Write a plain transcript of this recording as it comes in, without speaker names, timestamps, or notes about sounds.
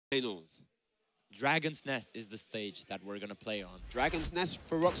Finals. Dragon's Nest is the stage that we're gonna play on. Dragon's Nest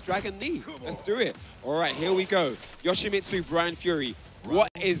for Rock's Dragon Knee. Let's do it. All right, here we go. Yoshimitsu, Brian Fury.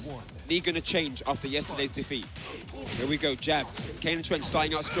 What is Knee gonna change after yesterday's defeat? Here we go, jab. Kaneandtrench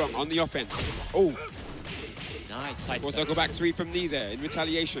starting out strong on the offense. Oh, nice. Also go back 3 from Knee there in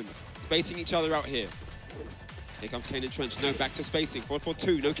retaliation. Spacing each other out here. Here comes Kaneandtrench. No, back to spacing.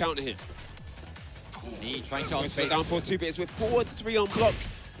 4-4-2, no counter here. Knee trying to outspace. Down 4-2, but it's with forward 3 on block.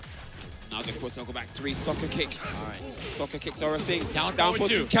 Another go back 3, soccer kick. All right. Soccer kicks are a thing. Down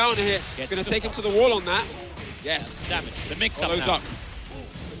 4-2, counter here. It's going to take him to the wall on that. Yes. Damage. The mix-up now. Up.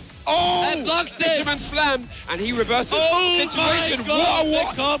 Oh! And blocks it! Fisherman slam, and he reverses the situation.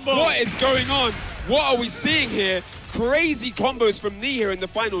 My God, What is going on? What are we seeing here? Crazy combos from Knee here in the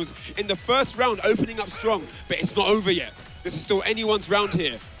finals. In the first round, opening up strong, but it's not over yet. This is still anyone's round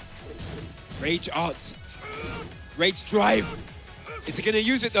here. Rage art. Rage drive. Is he going to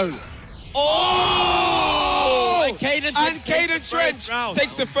use it though? Oh! And Kaneandtrench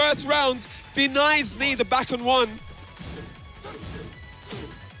takes the first round, denies Knee the back on 1.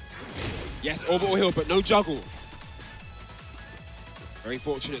 Yes, orbital heal, but no juggle. Very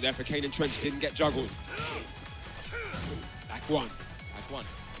fortunate there for Kaneandtrench, didn't get juggled. Back 1.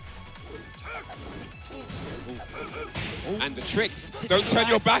 And the tricks. Don't turn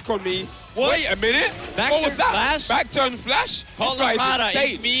your back on me. What? Wait a minute. What was that? Flash? Back turn flash? Call This guy is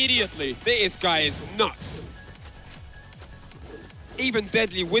insane. immediately. This guy is nuts. Even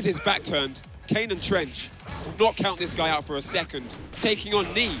deadly with his back turned. Kaneandtrench will not count this guy out for a second. Taking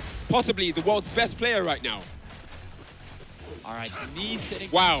on Knee, possibly the world's best player right now. All right, Knee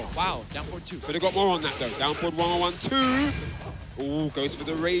sitting. Wow. Down 4-2. Could have got more on that though. Down forward 1-1-2. Ooh, goes for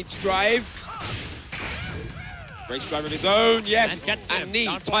the rage drive. Rage drive of his own, yes. And Knee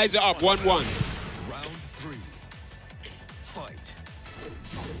ties it up 1-1. Round 3. Fight.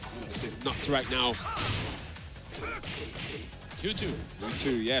 This is nuts right now. 2-2.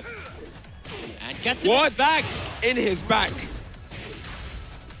 2-2, yes. And gets it in his back. In his back.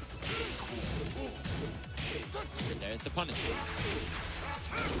 There's the punishment.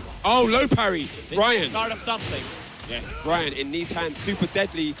 Oh, low parry. Brian. Start of something. Yes, Brian in Knee's hand, super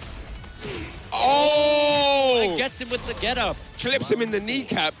deadly. Oh! And gets him with the get up. Clips him in the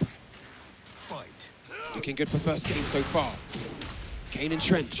kneecap. Fight. Looking good for first game so far.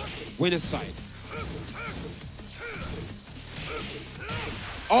 Kaneandtrench, winner's side.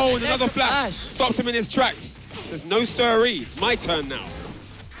 Oh, and another flash. Stops him in his tracks. There's no siree. My turn now.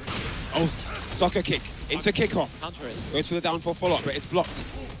 Oh, soccer kick into kickoff. Counter it. Goes for the down 4 follow-up, but it's blocked.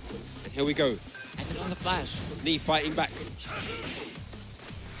 And here we go. And another flash. Knee fighting back.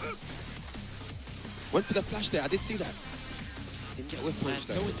 Went for the flash there, I did see that. Didn't get a whiff punch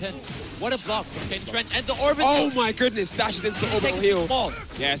though. So intense. What a block from Kaneandtrench. And the orbital. Oh my goodness, dashes into the orbital heel.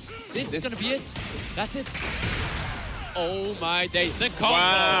 Yes. This is gonna be it. That's it. Oh my days, the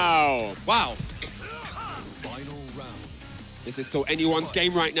combo. Wow. Final round. This is still anyone's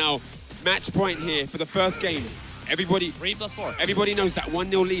game right now. Match point here for the first game. Everybody 3+4. Everybody knows that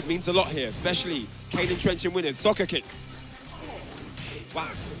 1-0 lead means a lot here, especially Kaneandtrench in winners. Soccer kick. Wow.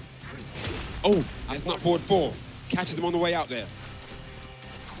 Oh, that's not forward 4. Catches him on the way out there.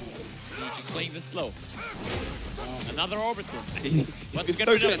 He's just playing this slow. Another orbital. He's been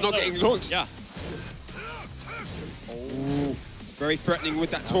so good at not getting launched. Yeah. Oh, very threatening with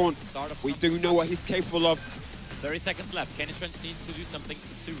that taunt. We do know what he's capable of. 30 seconds left. Kaneandtrench needs to do something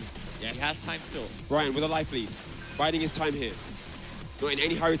soon. Yes. He has time still. Brian with a life lead. Biding his time here. Not in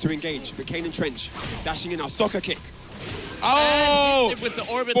any hurry to engage, but Kaneandtrench dashing in our soccer kick. Oh! With the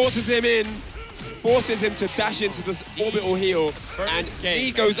orbital. Forces him in. Forces him to dash into the orbital heel. And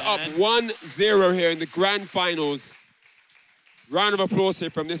he goes up 1-0 here in the grand finals. Round of applause here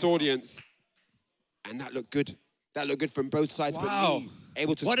from this audience. And that looked good. That looked good from both sides. Wow. But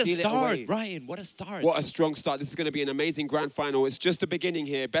able to What a steal it start, away. Brian. What a start. What a strong start. This is going to be an amazing grand final. It's just the beginning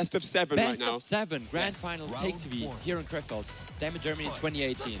here. Best of 7 right now. Best of 7. Grand finals take to be here in Krefeld. DamagermanY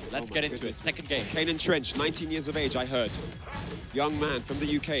 2018. Let's get into it. Second game. Kaneandtrench, 19 years of age, I heard. Young man from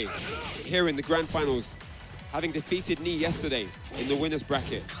the UK. Here in the grand finals. Having defeated Knee yesterday in the winner's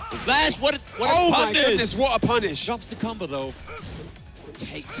bracket. Slash, what a punish. Oh my goodness, what a punish. Drops the combo though.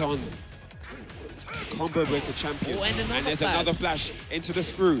 Takes on the combo breaker champion. Oh, and there's another flash into the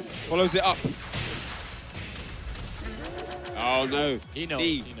screw. Follows it up. Oh no. He knows.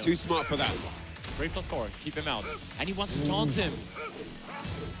 Knee, too smart for that. 3+4. Keep him out. And he wants to taunt him.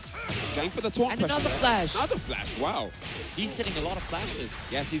 Going for the taunt. And another flash. Another flash, wow. He's hitting a lot of flashes.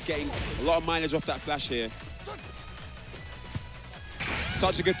 Yes, he's getting a lot of mileage off that flash here.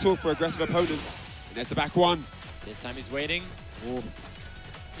 Such a good tool for aggressive opponents. And there's the back 1. This time he's waiting. Ooh.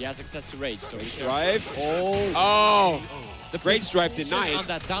 He has access to rage, so Rage drive. Oh, The rage drive denied. On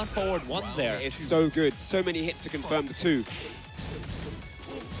that down forward one there. It's so good. So many hits to confirm the 2.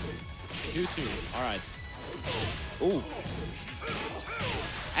 2-2. All right. Ooh.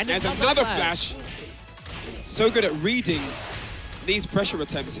 And there's another flash. So good at reading these pressure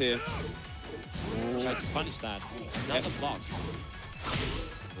attempts here. Try to punish that. Another block.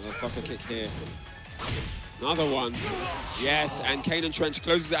 Another sucker kick here. Another one. Yes, and Kaneandtrench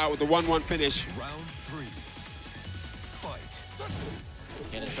closes it out with the 1-1 finish. Round 3. Fight.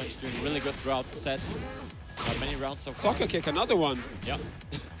 Kaneandtrench doing really good throughout the set. Got many rounds so far. Soccer kick, another one. Yep.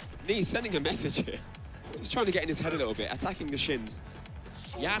 Nee sending a message here. Just trying to get in his head a little bit, attacking the shins.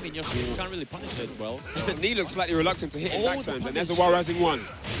 Yeah, I mean, you can't really punish it well. So. Nee looks slightly reluctant to hit in back turns, and there's a punish. wall rising 1.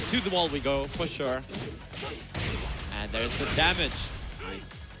 To the wall we go, for sure. And there's the damage.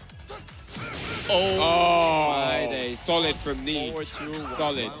 Nice. Oh, my days. Solid from Nee. 4-2.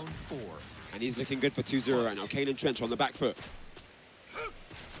 Solid. Round 4. And he's looking good for 2-0 right now. Kaneandtrench on the back foot.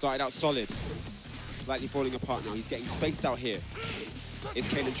 Started out solid. Slightly falling apart now. He's getting spaced out here. It's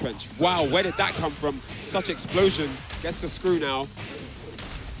Kaneandtrench. Wow, where did that come from? Such explosion. Gets the screw now.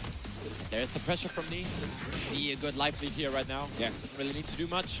 There's the pressure from Nee. Nee a good life lead here right now. Yes. Doesn't really need to do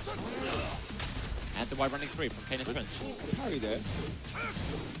much. And the wide running 3 from Kaneandtrench. Parry there.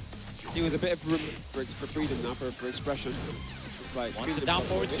 Nee with a bit of room for freedom now, for expression. Just like Wants the down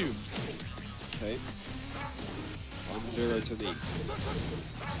forward 2. Okay. 1-0 to Nee.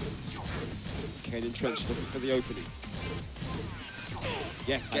 Kaneandtrench looking for the opening.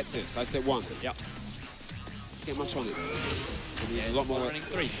 Yes, gets it. Side step 1. Yep. Doesn't get much on it. Yeah, A lot more. running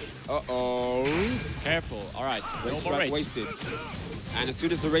 3. Uh-oh. Careful. All right. No Rage more drive rage. wasted. And as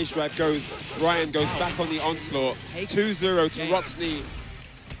soon as the rage drive goes, Brian goes back on the onslaught. 2-0 to Rock's Nee.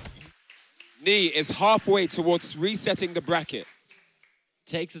 Nee is halfway towards resetting the bracket.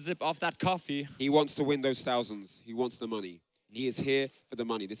 Takes a zip off that coffee. He wants to win those thousands. He wants the money. He is here for the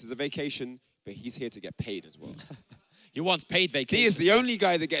money. This is a vacation, but he's here to get paid as well. He wants paid vacation. He is the only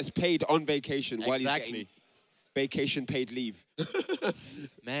guy that gets paid on vacation while he's Exactly. getting vacation paid leave.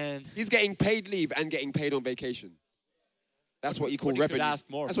 Man. He's getting paid leave and getting paid on vacation. That's what you call What you could revenue. ask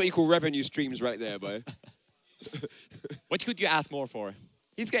more That's for. what you call revenue streams right there, boy. What could you ask more for?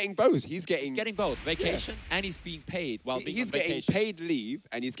 He's getting both. He's He's getting both. Vacation and he's being paid while being on He's getting vacation. paid leave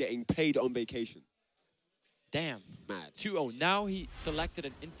and he's getting paid on vacation. Damn. Mad. 2-0. Now he selected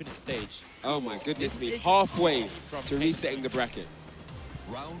an infinite stage. Oh my goodness This me. is Halfway from to resetting the bracket.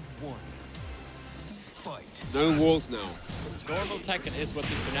 Round 1. Fight. No walls now. Normal Tekken is what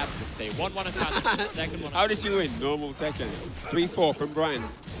this fanatic would say. 1-1 advantage. Second one. How did you win? Normal Tekken. 3-4 from Brian.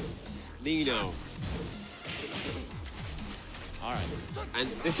 Nee now. All right. And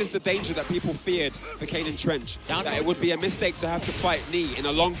this is the danger that people feared for Kaneandtrench. Down That it would be a mistake to have to fight Nee in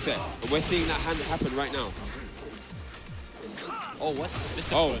a long set. And we're seeing that happen right now. Oh, what's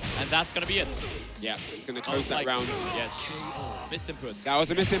misinput? Oh. And that's going to be it. Yeah, he's going to close that round. Yes. Misinput. That was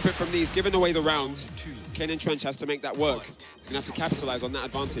a misinput from Nee. He's given away the round. Kaneandtrench has to make that work. He's going to have to capitalize on that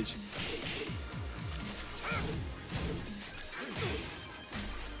advantage.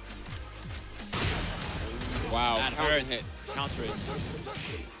 Wow, That counter hurt. hit. Counter it.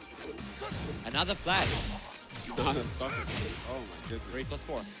 Another flash. Another sucker. Oh my goodness.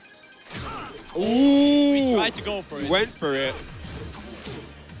 3+4. Ooh! He tried to go for it. Went for it.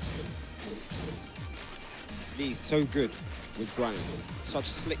 Nee, so good with Brian. Such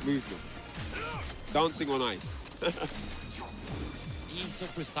slick movement. Dancing on ice. He's so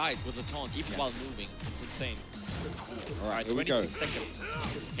precise with the taunt, even while moving. It's insane. All right, here we 26 go. seconds.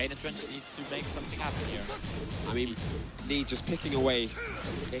 Kaneandtrench needs to make something happen here. I mean, Nee just picking away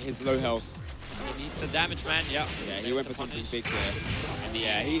at his low health. He needs the damage, man. Yeah. Yeah, he went for something big there. And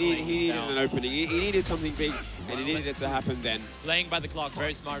Yeah, he needed an opening. He needed something big, and he needed it to happen then. Playing by the clock,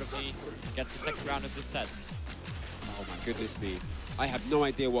 very smart of me. Gets the second round of this set. Oh my goodness me. I have no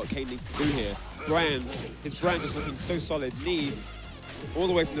idea what Kane needs to do here. Brian, his Brian just looking so solid. Nee, all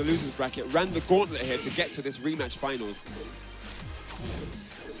the way from the loser's bracket, ran the gauntlet here to get to this rematch finals.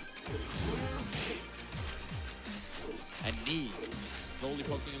 And Nee slowly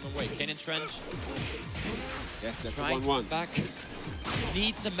poking him away. Kaneandtrench Yes, that's the trying to 1-1. come back.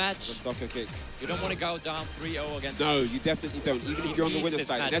 Needs a match. The soccer kick. You don't want to go down 3-0 against. No, you definitely don't, even if you're on the Needs winner's this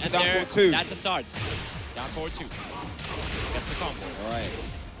side. match. That's a And down there, 4-2. That's the start. Down 4-2. Gets the combo. All right.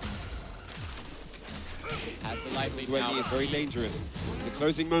 Has the life This lead is where now. he is very dangerous. The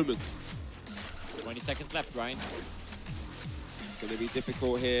closing moments. 20 seconds left, Ryan. It's going to be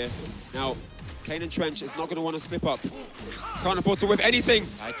difficult here. Now, Kaneandtrench is not going to want to slip up. Can't afford to whip anything.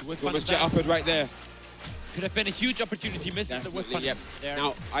 Try to whip Almost punch jet back. upward right there. Could have been a huge opportunity, missing the whip Definitely, punish yep. there.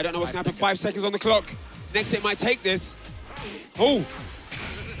 Now, I don't know what's going to happen. 5 seconds on the clock. Next hit might take this. Oh!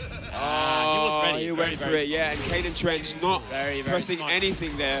 He was ready. He went for it, yeah. And Kaneandtrench not pressing smart.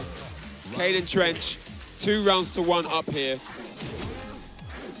 anything there. Kaneandtrench, 2 rounds to 1 up here.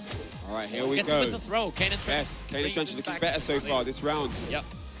 All right, here we Gets go. with the throw. Kaneandtrench. Yes, Kaneandtrench looking better so far this round. Yep,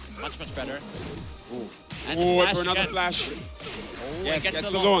 much better. Oh, And for another again. flash. Oh, Yes, gets gets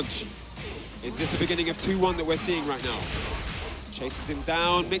the the launch. launch. Is this the beginning of 2-1 that we're seeing right now? Chases him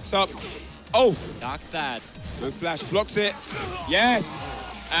down, mix up. Oh! Knock that. No flash, blocks it. Yes!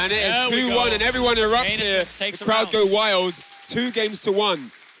 And it There we is 2-1 go. and everyone erupts Kaneandtrench here. takes The a crowd round. go wild. 2 games to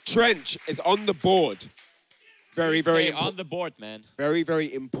 1. Trench is on the board. Very on the board, man. very,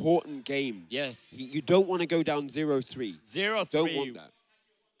 very important game. Yes. You don't want to go down 0-3. 0-3. Don't want that.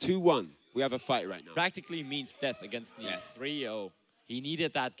 2-1. We have a fight right now. Practically means death against Knee. Yes. 3-0. He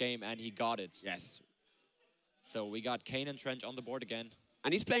needed that game and he got it. Yes. So we got Kaneandtrench on the board again.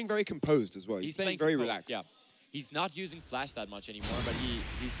 And he's playing very composed as well. He's playing very composed, relaxed. Yeah. He's not using flash that much anymore, but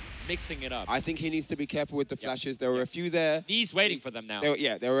he's mixing it up. I think he needs to be careful with the flashes. There were a few there. He's waiting for them now.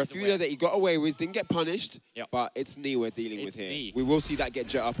 There were a few there that he got away with. Didn't get punished. Yep. But it's Knee we're dealing with It's here. Knee. We will see that get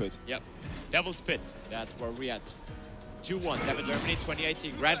jet uppered. Yep. Devil's Pit. That's where we at. 2-1. DamagermanY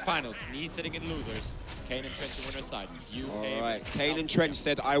 2018 Grand Finals. Knee sitting in losers. Kaneandtrench the winner's side. All right. Kaneandtrench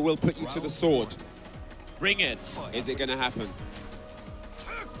said, "I will put you to the sword." Bring it. Is it going to happen?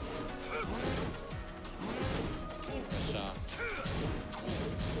 Shot.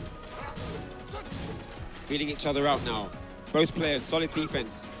 Feeling each other out now. Both players, solid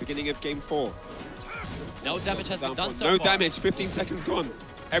defense. Beginning of game 4. No damage has been done so No far. damage, 15 seconds gone.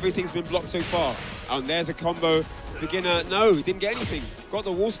 Everything's been blocked so far. And there's a combo. Beginner, no, he didn't get anything. Got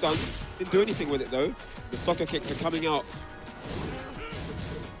the wall stun, didn't do anything with it though. The soccer kicks are coming out.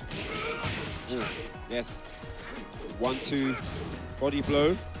 Ooh, yes. 1-2, body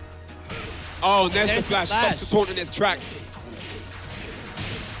blow. Oh, and there's the flash. Stops the taunt in its tracks.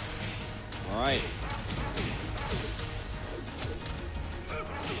 All right.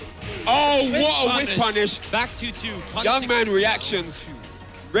 Oh, what a whiff punish. Back 2-2. Young man reactions.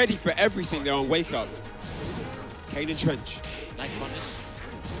 Ready for everything there on Wake Up. Kaneandtrench. Nice punish.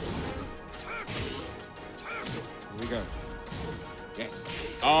 Here we go. Yes.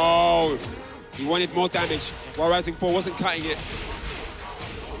 Oh, he wanted more damage while Rising 4 wasn't cutting it.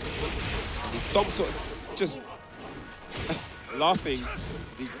 And he stomps sort of just laughing.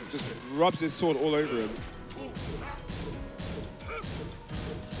 He just rubs his sword all over him.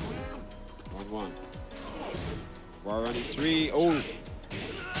 1-1. While running 3. Oh,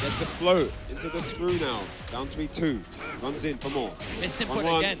 gets the float into the screw now. Down 3-2. Runs in for more. Missed input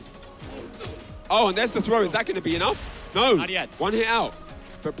 1-1. again. Oh, and there's the throw. Is that going to be enough? No. Not yet. 1 hit out.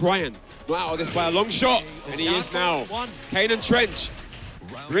 But Brian, not out of this by a long shot. And he is now. Kaneandtrench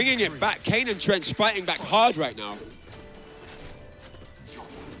bringing it back. Kaneandtrench fighting back hard right now.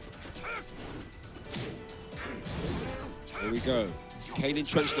 Here we go.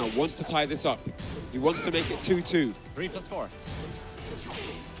 Kaneandtrench now wants to tie this up. He wants to make it 2-2. 3+4.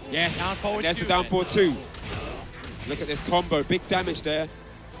 Yes. Down forward There's the 2, down man. forward 2. Look at this combo. Big damage there.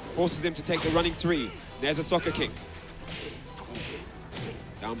 Forces him to take the running 3. There's a soccer kick.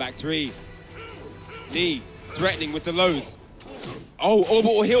 Down back 3. Knee threatening with the lows. Oh,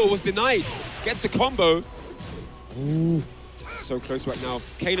 orbital heel was denied. Gets the combo. Ooh. So close right now.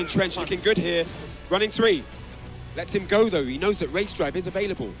 Kaneandtrench looking good here. Running 3. Lets him go though. He knows that Race Drive is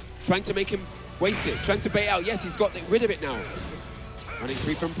available. Trying to make him waste it. Trying to bait out. Yes, he's got rid of it now. Running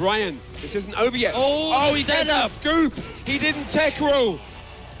 3 from Brian. This isn't over yet. Oh, he did a scoop. He didn't tech roll.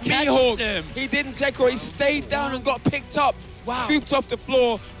 Mihawk. He didn't tech roll. He stayed down and got picked up. Wow. Scooped off the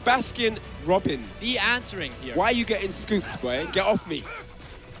floor. Baskin Robbins. The answering here. Why are you getting scooped, boy? Get off me.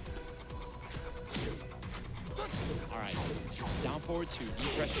 All right. Down forward 2. Knee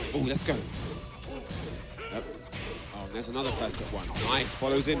pressure. Oh, let's go. Yep. Oh, and there's another side step 1. Nice.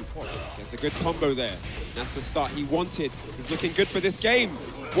 Follows in. Gets a good combo there. That's the start he wanted. He's looking good for this game.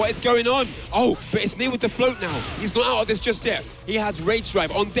 What is going on? Oh, but it's Knee with the float now. He's not out of this just yet. He has Rage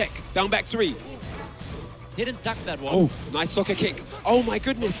Drive on deck. Down back 3. Didn't duck that one. Oh, nice soccer kick. Oh my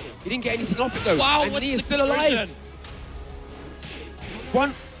goodness. He didn't get anything off it though. Wow, and what's Knee is the still alive.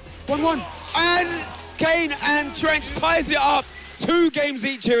 conversion? 1-1. And Kaneandtrench ties it up. 2 games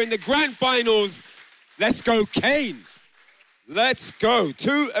each here in the grand finals. Let's go, Kane. Let's go.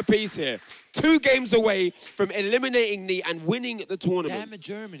 2 apiece here. 2 games away from eliminating Knee and winning the tournament.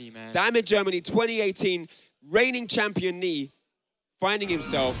 DamagermanY, man. DamagermanY 2018 reigning champion Knee finding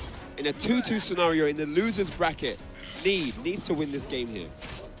himself in a 2-2 scenario in the losers bracket. Knee needs to win this game here.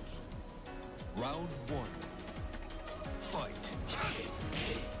 Round 1.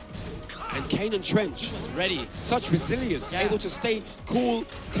 And Kaneandtrench, Ready. such resilience, Yeah. able to stay cool,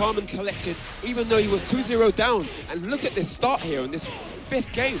 calm and collected, even though he was 2-0 down. And look at this start here in this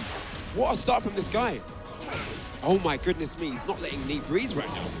 5th game. What a start from this guy. Oh my goodness me, he's not letting Knee breathe right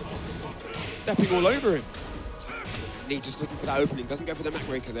now. Stepping all over him. Knee just looking for that opening, doesn't go for the mat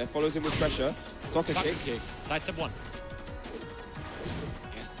breaker there, follows him with pressure. Soccer kick. Side step 1.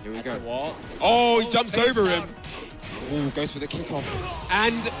 Yes, here we At go. the wall. Oh, he jumps face over down. him. Ooh, goes for the kickoff.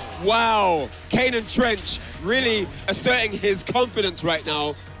 And wow, Kaneandtrench really asserting his confidence right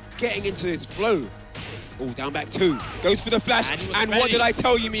now, getting into his flow. Oh, down back 2. Goes for the flash. And what did I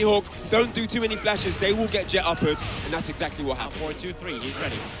tell you, Mihawk? Don't do too many flashes. They will get jet uppered. And that's exactly what happened. 4-2-3. He's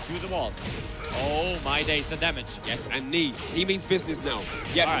ready. To the wall. Oh my days, the damage. Yes, and Knee. He means business now.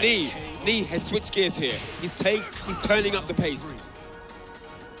 Yep, All right. Knee has switched gears here. He's turning up the pace.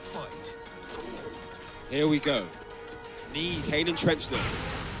 Fight. Here we go. Knee. Kaneandtrench now.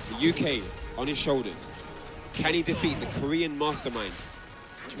 The UK on his shoulders. Can he defeat the Korean mastermind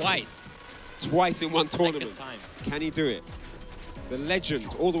Twice. in one tournament? Second time. Can he do it? The legend,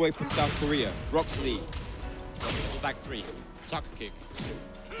 all the way from South Korea, rocks Knee. Back 3. Soccer kick.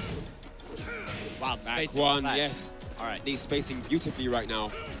 Wow, Back spacing 1, back. yes. All right. Knee spacing beautifully right now.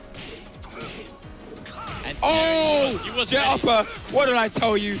 And Oh! he was Jet ready. upper! What did I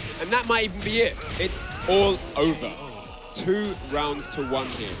tell you? And that might even be it. It's all over. 2 rounds to 1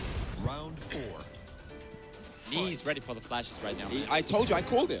 here. Round 4. Knee's ready for the flashes right now. Man. I told you, I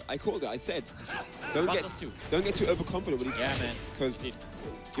called it. I said, don't Bundles too. get too overconfident with these Yeah, man. because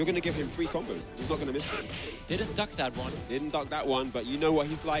you're going to give him 3 combos. He's not going to miss them. Didn't duck that one. Didn't duck that one, but you know what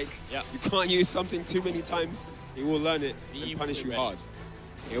he's like. Yeah. You can't use something too many times. He will learn it and punish you hard.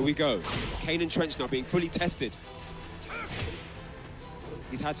 Here we go. Kaneandtrench now being fully tested.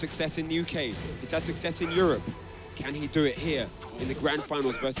 He's had success in the UK. He's had success in Europe. Can he do it here in the grand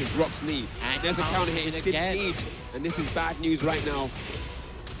finals versus Rock's Knee? And there's a counter hit he didn't again. need. And this is bad news right now.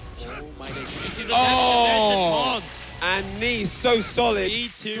 Oh my days. Did you see the Oh! damage? And Knee so solid.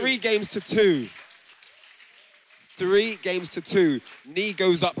 3-2. 3 games to 2. 3 games to 2. Knee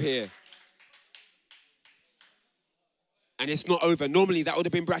goes up here. And it's not over. Normally that would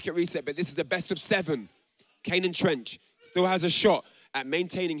have been bracket reset, but this is the best of 7. Kaneandtrench still has a shot at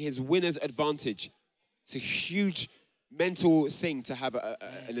maintaining his winner's advantage. It's a huge mental thing to have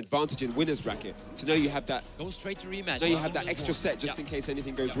an advantage in winner's bracket. To know you have that, Go straight to rematch. know you have that extra set just in case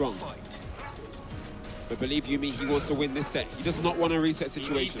anything goes wrong. Fight. But believe you me, he wants to win this set. He does not want a reset He needs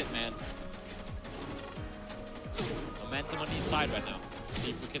situation. it, man. Momentum on each side right now.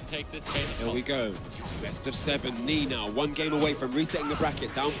 See if we can take this game. Here we go. Best of 7. Knee now. 1 game away from resetting the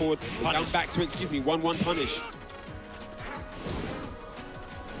bracket. Down forward, or down back to, 1-1 punish.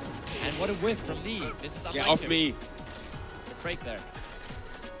 And what a whiff from Knee. This is Get unlike off him. me. The break there.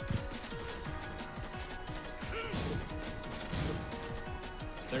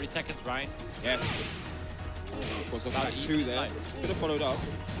 "30 seconds, Ryan." Yes. Of course, off About back even 2 there. time. Could have followed up.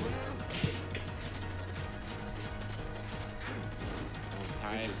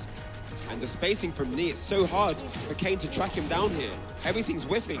 Time. And the spacing from Knee, it's so hard for Kane to track him down here. Everything's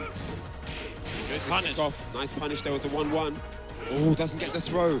whiffing. Good punish. Off. Nice punish there with the 1-1. Oh, doesn't get the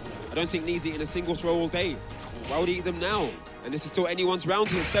throw. I don't think Knee's eating a single throw all day. Why would he eat them now? And this is still anyone's round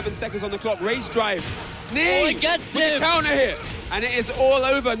here. 7 seconds on the clock. Raise drive. Knee! Oh, he gets with him. the counter hit. And it is all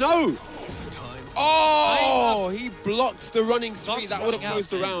over. No! Time. Oh! He blocks the running Blocks three. That would have running out, closed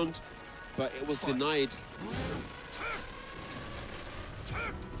the man. round. But it was denied.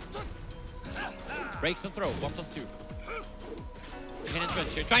 Breaks and throw. 1+2.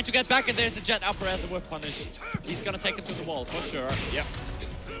 Kaneandtrench, you're trying to get back, and there's the jet upper as a whip punish. He's gonna take him to the wall for sure. Yep.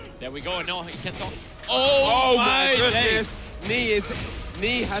 There we go. No, he can't talk. Oh my days. goodness.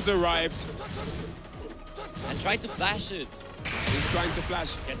 Knee has arrived. And try to flash it. He's trying to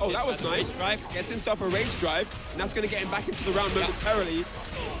flash. Gets Oh, hit that was by the nice. race drive. Gets himself a race drive, and that's going to get him back into the round momentarily.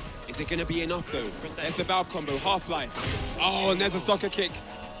 Is it going to be enough, though? There's the valve combo, half-life. Oh, and there's a soccer kick.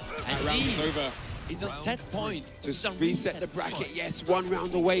 That And round is Knee, over. he's on set point. He's To on reset the bracket, yes, 1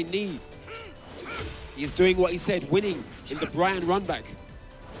 round away, Knee. He's doing what he said, winning in the Brian run back.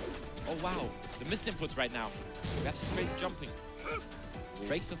 Oh, wow. The misinputs right now. We have some crazy jumping.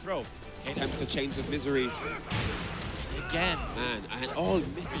 Breaks the throw. Attempts to chains of misery. Again. Man, and oh,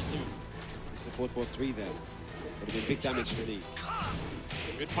 misses too. It's the 4-4-3 there. Would have been big damage for Knee.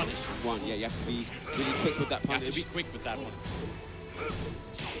 Good punish. 1, yeah, you have to be really quick with that You have punish. to be quick with that one.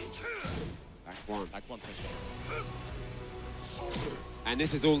 Back 1. Back 1 push. And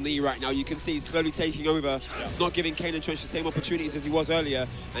this is all knee right now. You can see he's slowly taking over, not giving Kaneandtrench the same opportunities as he was earlier.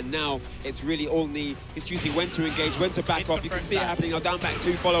 And now it's really all knee. He's choosing when to engage, when to back off. You can see it happening now. Down back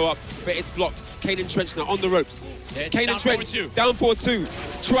 2 follow-up, but it's blocked. Kaneandtrench now on the ropes. Kaneandtrench down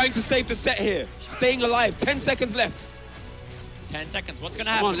 4-2, trying to save the set here. Staying alive, 10 seconds left. 10 seconds, what's gonna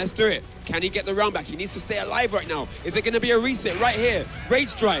happen? Come on, let's do it. Can he get the round back? He needs to stay alive right now. Is it gonna be a reset right here?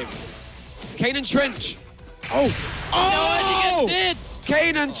 Rage drive. Kaneandtrench. Oh! No, he gets it!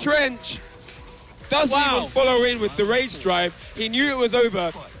 Kaneandtrench doesn't even follow in with the rage drive. He knew it was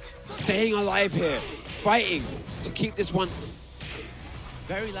over. Staying alive here, fighting to keep this one.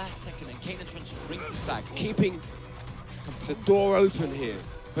 Very last second, and Kaneandtrench brings this back. Keeping the door open here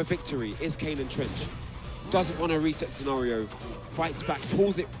for victory is Kaneandtrench. Doesn't want a reset scenario. Fights back,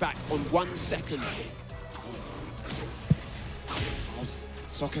 pulls it back on 1 second. Oh,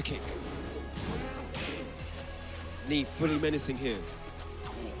 soccer kick. Knee fully menacing here.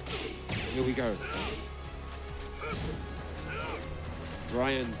 Here we go.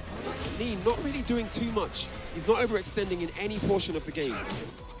 Brian, Knee not really doing too much. He's not overextending in any portion of the game.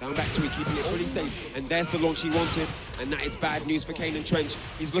 Down back to it, keeping it pretty safe. And there's the launch he wanted. And that is bad news for Kaneandtrench.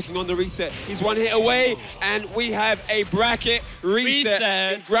 He's looking on the reset. He's 1 hit away. And we have a bracket reset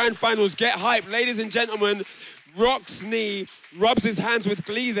in grand finals. Get hyped, ladies and gentlemen. Rocks Knee, rubs his hands with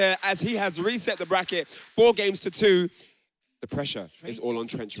glee there as he has reset the bracket 4 games to 2. The pressure is all on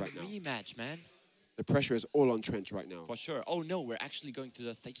Trench right now. Rematch, man. The pressure is all on Trench right now. For sure. Oh no, we're actually going to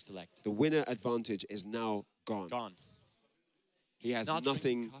the stage select. The winner advantage is now gone. Gone. He has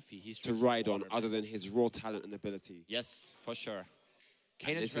nothing to ride on other than his raw talent and ability. Yes, for sure.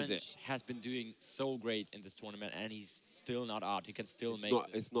 Kaneandtrench has been doing so great in this tournament, and he's still not out. He can still make it.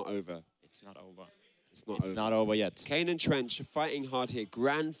 It's not over. It's not over. It's not over yet. Kaneandtrench fighting hard here.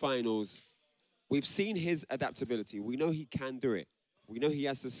 Grand finals. We've seen his adaptability. We know he can do it. We know he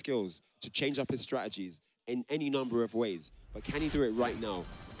has the skills to change up his strategies in any number of ways. But can he do it right now?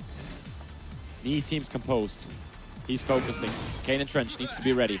 Knee seems composed. He's focusing. Kaneandtrench needs to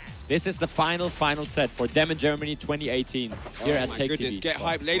be ready. This is the final set for DamagermanY 2018 here at Take goodness, get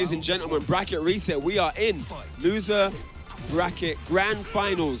hyped. Ladies and gentlemen, bracket reset. We are in loser bracket grand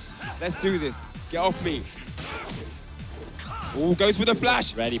finals. Let's do this. Get off me. Oh, goes for the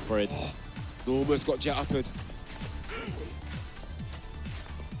flash. Ready for it. Almost got jet uppered.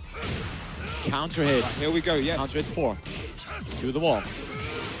 Counter hit. Right, here we go, yeah. Counter hit 4. To the wall.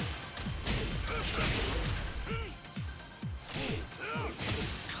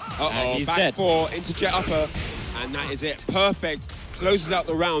 Uh-oh, back dead. 4 into jet upper. And that is it. Perfect. Closes out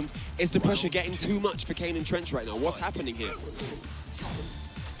the round. Is the pressure getting too much for Kaneandtrench right now? What's happening here?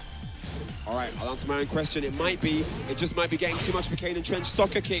 All right, I'll answer my own question. It might be. It just might be getting too much for Kaneandtrench.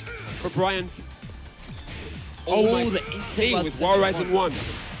 Soccer kick for Brian. Oh my, he with War Rising 1.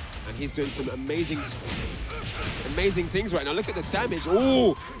 And he's doing some amazing things right now. Look at the damage.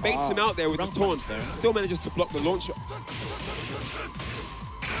 Oh, baits him out there with the taunt. Still manages to block the launch.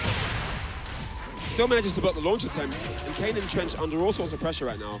 Still manages to block the launch attempt. And Kaneandtrench under all sorts of pressure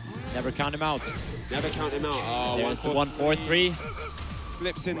right now. Never count him out. Never count him out. Oh, there's the 1-4-3.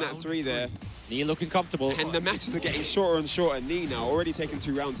 Slips in that 3 there. Knee looking comfortable. And the matches are getting shorter and shorter. Knee now already taking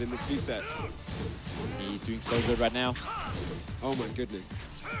 2 rounds in this reset. He's doing so good right now. Oh my goodness.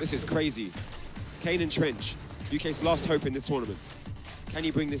 This is crazy. Kaneandtrench, UK's last hope in this tournament. Can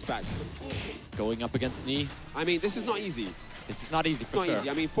he bring this back? Going up against Knee. I mean, this is not easy. This is not easy for sure. Not easy.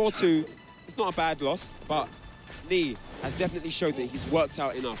 I mean, 4-2, it's not a bad loss, but Knee has definitely showed that he's worked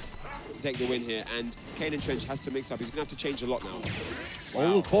out enough to take the win here, and Kaneandtrench has to mix up. He's going to have to change a lot now.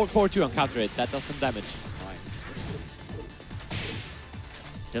 Wow. Oh, 4-4-2 on counter hit. That does some damage. Right.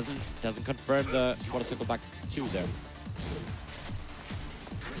 Doesn't confirm the quarter circle back 2 there.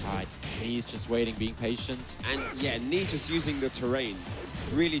 All right, Knee's just waiting, being patient. And yeah, Knee just using the terrain.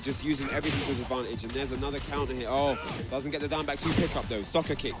 Really just using everything to his advantage. And there's another counter here. Oh, doesn't get the down back 2 pickup though.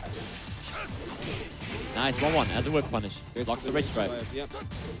 Soccer kick. Nice 1-1 as a whip punish. Blocks the rage drive. Yep.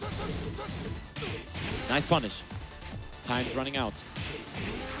 Nice punish. Time's running out.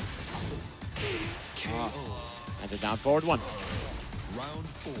 And they're down forward 1. Round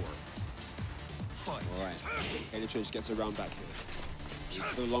 4. Fight. All right. Kaneandtrench gets a round back here.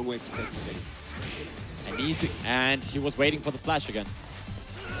 It's a long way to take the game. And he was waiting for the flash again.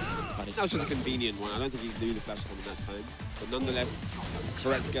 That was just a convenient one. I don't think he knew the flash coming that time. But nonetheless,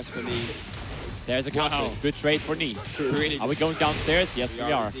 correct guess for Knee. There's a counter. Wow. Good trade for Knee. Really are we going downstairs? Yes, we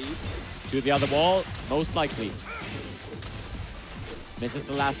are. Indeed. To the other wall, most likely. Misses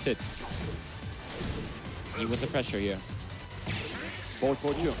the last hit. Knee with the pressure here.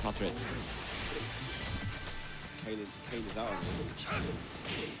 4-4-2 on counter hit. Kane is out of it.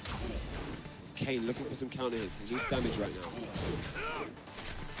 Kane looking for some counter hits. He needs damage right now.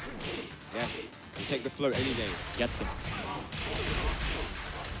 Yes, he'll take the float any day. Gets him.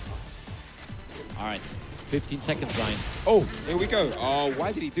 All right, 15 seconds, Ryan. Oh, here we go. Oh,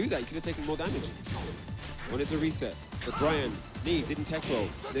 why did he do that? He could have taken more damage. Wanted to reset. But Brian, knee, didn't tech roll.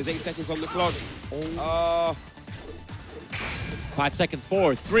 There's 8 seconds on the clock. 5 seconds,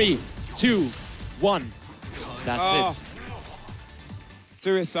 4, 3, 2, 1. That's it.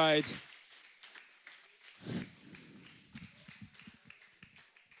 Suicide.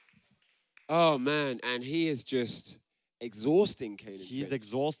 Oh, man. And he is just exhausting Kaneandtrench. He's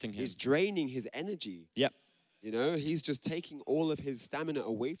exhausting him. He's draining his energy. Yep. You know, he's just taking all of his stamina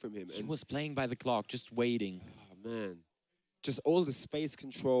away from him. He was playing by the clock, just waiting. Oh, man. Just all the space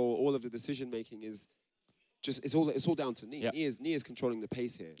control, all of the decision-making is just, it's all down to Knee. Yep. Knee is controlling the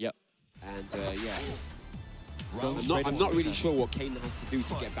pace here. Yep. And, yeah. I'm not really sure what Kane has to do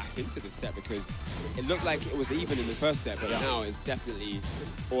to get back into this set because it looked like it was even in the first set, but now it's definitely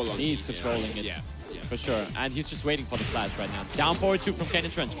all on He's controlling it. Yeah, for sure. And he's just waiting for the flash right now. Down forward 2 from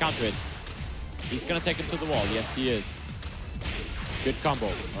Kaneandtrench. Counter it. He's going to take him to the wall. Yes, he is. Good combo.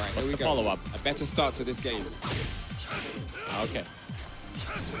 All right, What's here we the go. follow-up? A better start to this game. Okay.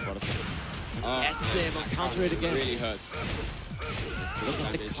 Gets him. I'll counter it again. Really hurts. Look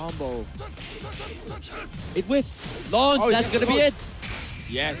at the combo. It whiffs. Launch. Oh, That's yes, going to be launch. it.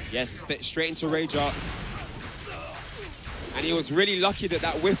 Yes. Yes. Straight into rage art. And he was really lucky that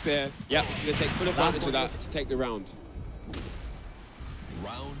that whiff there. Yep. He's going to take full advantage of that to take the round.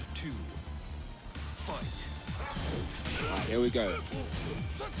 Round 2. Fight. All right, here we go.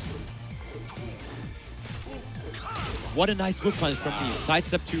 What a nice whip punch from me.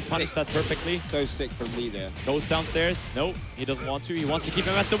 Sidestep 2, punish that perfectly. So sick from Lee there. Goes downstairs. No, he doesn't want to. He wants to keep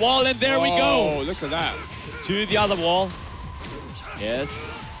him at the wall, and there we go. Oh, look at that. To the other wall. Yes.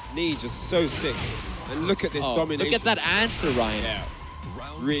 Knee just so sick. And look at this domination. Look at that answer, Ryan. Yeah.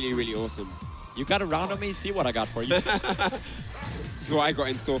 Really, really awesome. You got a round on me? See what I got for you. This is what I got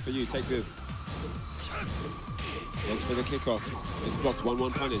in store for you. Take this. Thanks for the kickoff. It's blocked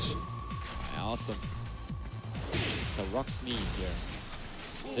 1-1 punish. Awesome. So Rock's knee here.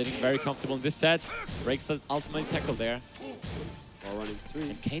 Sitting very comfortable in this set. Breaks the ultimate tackle there. While running 3.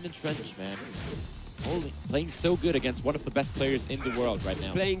 And Kaneandtrench, man. Playing so good against one of the best players in the world right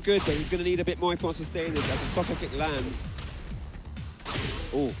now. Playing good, but he's going to need a bit more if he wants to stay in this. As the soccer kick lands.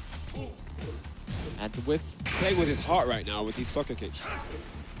 Oh. And the whip. Playing with his heart right now with these soccer kicks.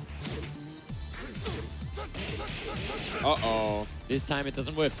 Uh-oh. This time it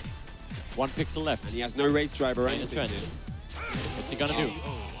doesn't whip. 1 pixel left. And he has no rage driver or anything. What's he gonna do?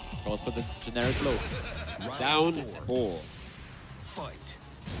 Goes for the generic low. Down 4. Fight.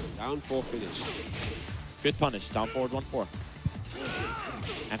 Down 4 finish. Good punish. Down forward 1-4.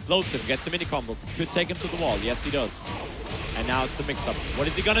 And floats him. Gets a mini combo. Could take him to the wall. Yes, he does. And now it's the mix-up. What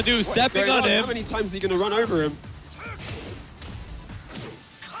is he gonna do? Stepping on him. How many times is he gonna run over him?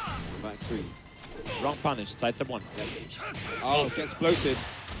 Back 3. Wrong punish. Sidestep 1. Yes. Oh, gets floated.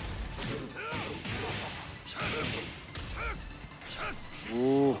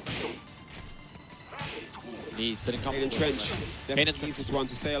 Ooh. He's sitting comfortable. Kaneandtrench definitely needs this one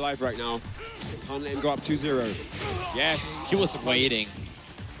to stay alive right now. Can't let him go up 2-0. Yes. He was waiting.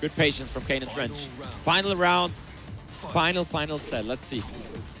 Good patience from Kaneandtrench. Final round. Final set. Let's see.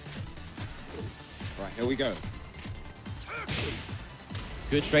 All right, here we go.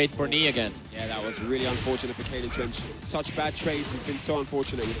 Good trade for knee again. Yeah, that was really unfortunate for Kaneandtrench. Such bad trades. He's been so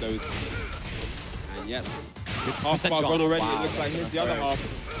unfortunate with those. And yep. Half bar gone already. Wow. It looks like here's the other half.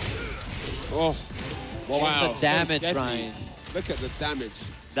 Oh. Wow. The damage, so Ryan. Look at the damage.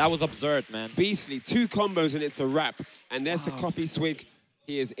 That was absurd, man. Beastly. 2 combos and it's a wrap. And there's the coffee swig.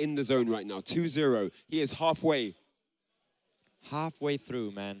 He is in the zone right now. 2-0. He is halfway. Halfway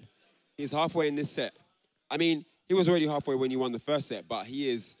through, man. He's halfway in this set. I mean, he was already halfway when you won the first set, but he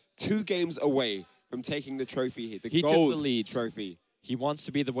is 2 games away from taking the trophy here, the gold took the lead. trophy. He wants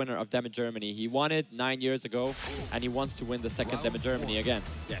to be the winner of DamagermanY. He won it 9 years ago, and he wants to win the second DamagermanY again.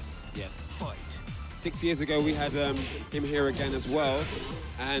 Yes, yes. Fight. 6 years ago, we had him here again as well,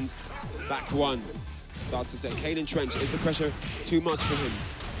 and back 1. Starts to set. Kaneandtrench, is the pressure too much for him?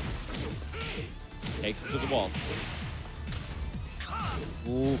 Takes him to the wall.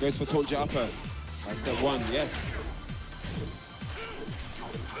 Ooh, goes for taunt jet upper. That's step 1, yes.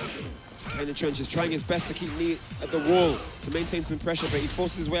 Kaneandtrench is trying his best to keep knee at the wall to maintain some pressure, but he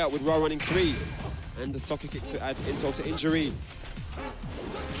forces his way out with raw running 3. And the soccer kick to add insult to injury.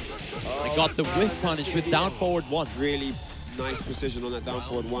 They got the whiff punish with down forward 1. Really nice precision on that down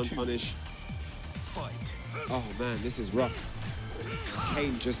forward 1 punish. Fight. Oh man, this is rough.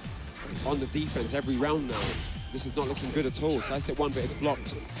 Kane just on the defense every round now. This is not looking good at all. Side step one, but it's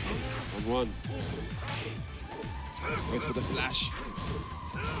blocked. On one. Goes for the flash.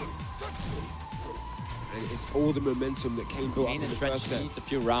 And it's all the momentum that Kane built up in the first set. Needs a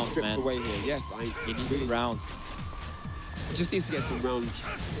few rounds, Stripped man. away here. Yes, He needs rounds. He just needs to get some rounds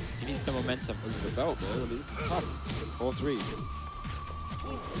He needs the momentum. under the belt, man. I mean, it's tough. 4-3.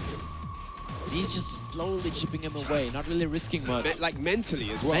 He's just slowly chipping him away, not really risking much. Like mentally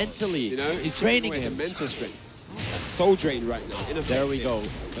as well. Mentally. You know, He's training away him. the mental strength. That's soul drain right now. There we go.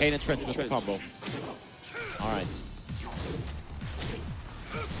 Kane Kaneandtrench with the combo. All right.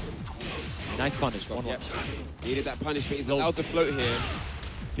 Nice punish. 1-1. Yep. Needed that punish, but he's allowed to float here.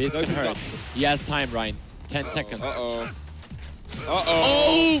 This can Opened hurt. up. He has time, Ryan. 10 seconds. Uh-oh.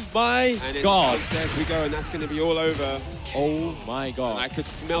 Oh my And god. There we go, and that's going to be all over. Oh my And god. I could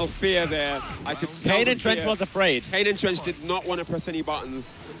smell fear there. I could smell the Kaneandtrench fear. was afraid. Kaneandtrench did not want to press any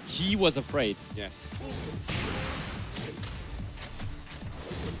buttons. He was afraid. Yes.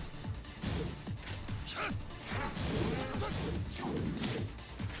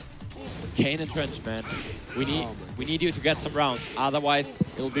 Kaneandtrench, man. We need you to get some rounds. Otherwise,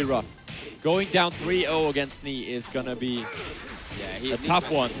 it'll be rough. Going down 3-0 against Knee is gonna be a tough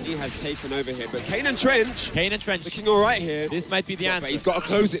one. He has taken over here, but Kaneandtrench looking all right here. This might be the answer. But he's got to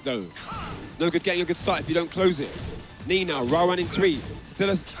close it though. It's no good getting a good start if you don't close it. Knee now, raw running 3. Still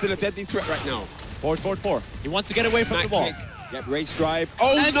a deadly threat right now. Forward, forward, 4. He wants to get away from Back the wall. kick. Yep, race drive.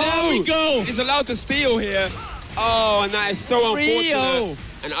 Oh And no! there we go! He's allowed to steal here. Oh, and that is so 3-0. unfortunate.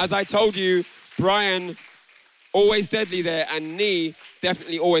 And as I told you, Brian, always deadly there, and Knee,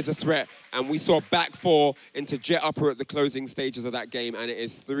 definitely always a threat. And we saw back 4 into jet upper at the closing stages of that game, and it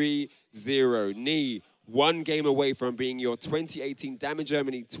is 3-0. Knee, 1 game away from being your 2018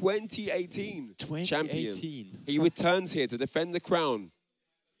 DamagermanY 2018 champion. He returns here to defend the crown.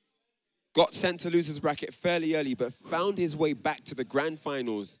 Got sent to losers bracket fairly early, but found his way back to the grand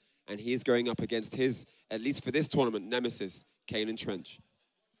finals, and he is going up against his, at least for this tournament, nemesis, Kaneandtrench.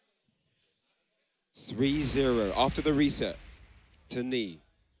 3-0 after the reset to Knee.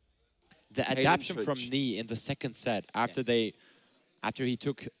 The adaptation from Knee in the second set after after he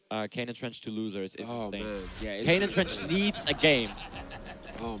took Kaneandtrench to losers is insane. Man, yeah. Kaneandtrench needs a game.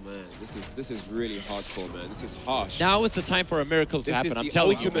 Oh man, this is really hardcore, man. This is harsh. Now is the time for a miracle to happen. I'm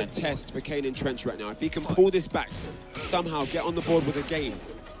telling you, man. This is the ultimate test for Kaneandtrench right now. If he can pull this back, somehow get on the board with a game,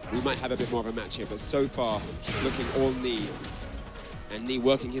 we might have a bit more of a match here. But so far, it's looking all Knee. And Knee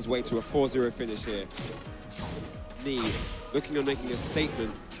working his way to a 4-0 finish here. Knee looking on making a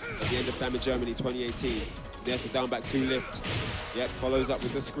statement at the end of DamagermanY 2018. There's a down back 2 lift. Yep, follows up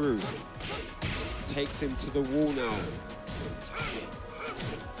with the screw. Takes him to the wall now.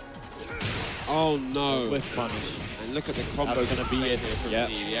 Oh no. Whiff punish. And look at the combo. That's gonna be it. Yep.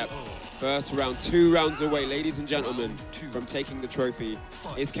 Yep. First round, 2 rounds away, ladies and gentlemen, from taking the trophy.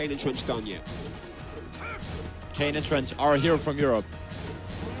 Is Kaneandtrench done yet? Kaneandtrench, our hero from Europe.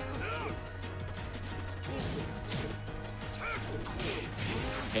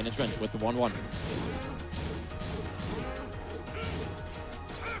 Kaneandtrench with the 1-1.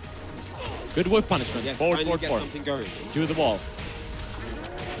 Good whiff punishment. Yes, Forward, finally forward, get forward. something going. To the wall.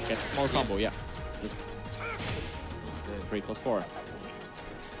 Get a small combo, yeah. Just 3+4.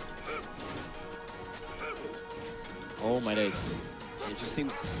 Oh my days. It just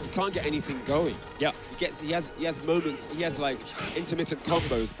seems he can't get anything going. Yeah. He has moments, he has like intermittent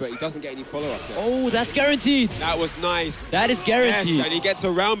combos, but he doesn't get any follow-up there. Oh, that's guaranteed. That was nice. That is guaranteed. Yes, and he gets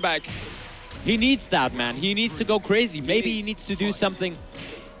a round back. He needs that, man. He needs to go crazy. Maybe he needs to do something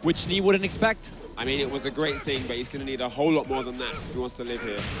which Knee wouldn't expect. I mean, it was a great thing, but he's going to need a whole lot more than that if he wants to live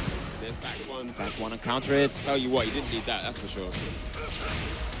here. There's back 1. Back 1 and counter it. Tell you what, he didn't need that, that's for sure.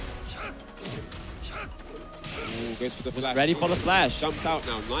 Ooh, goes for the flash. Ready for the flash. Jumps out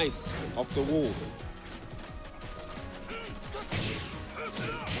now, nice. Off the wall.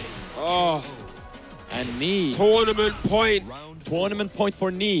 Oh. And Knee. Tournament point. Tournament point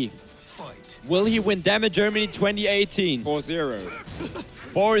for Knee. Fight. Will he win DamagermanY 2018? 4-0.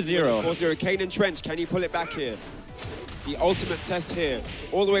 4-0. 4-0. Kaneandtrench, can he pull it back here? The ultimate test here.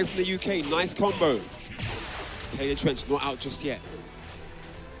 All the way from the UK, nice combo. Kaneandtrench not out just yet.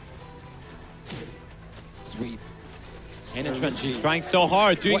 Sweep. Kaneandtrench, he's trying so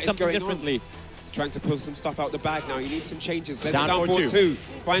hard, doing What is something going on? differently. He's trying to pull some stuff out the bag now. He needs some changes. There's Down down 4-2.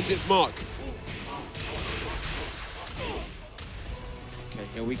 Finds its mark. Okay,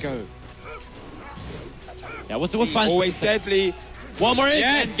 here we go. That was the whiff punch. Always deadly. One more in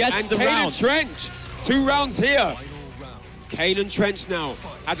Yes, and gets the round. Kaneandtrench. 2 rounds here. Final round. Kaneandtrench now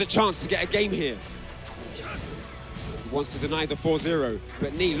has a chance to get a game here. He wants to deny the 4-0,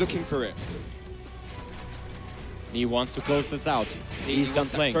 but Knee looking for it. Knee wants to close this out. Knee He's done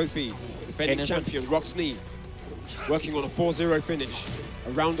playing. Trophy. Defending champion, rocks Knee. Working on a 4-0 finish.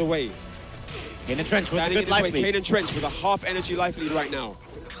 A round away. Kaneandtrench with a Standing good in life his way, lead. Kaneandtrench with a half energy life lead right now.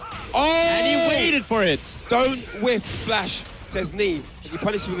 Oh! And he waited for it. Don't whiff flash, says Knee. He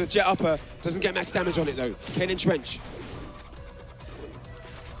punishes with a jet upper. Doesn't get max damage on it though. Kaneandtrench.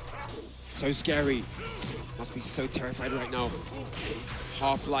 So scary. Must be so terrified right now.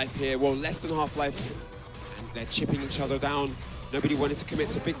 Half life here. Well, less than half life. And they're chipping each other down. Nobody wanted to commit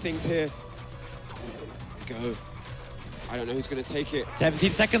to big things here. Go. I don't know who's going to take it.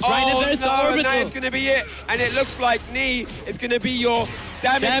 17 seconds right, and there's the no, orbital. now it's going to be it. And it looks like Knee is going to be your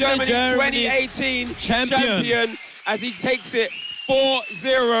DamagermanY 2018 champion as he takes it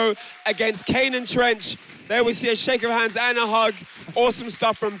 4-0 against Kaneandtrench. There we see a shake of hands and a hug. Awesome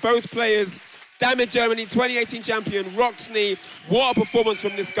stuff from both players. DamagermanY 2018 champion, rocks Knee. What a performance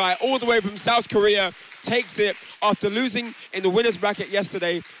from this guy, all the way from South Korea. Takes it after losing in the winner's bracket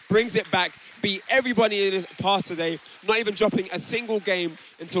yesterday, brings it back, beat everybody in his path today, not even dropping a single game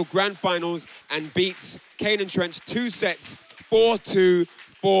until grand finals, and beats Kaneandtrench 2 sets, 4-2,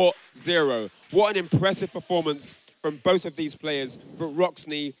 4-0. What an impressive performance from both of these players, but rocks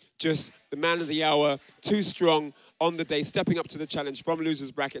Knee, just the man of the hour, too strong on the day, stepping up to the challenge from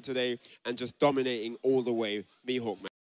loser's bracket today and just dominating all the way. Mihawk, man.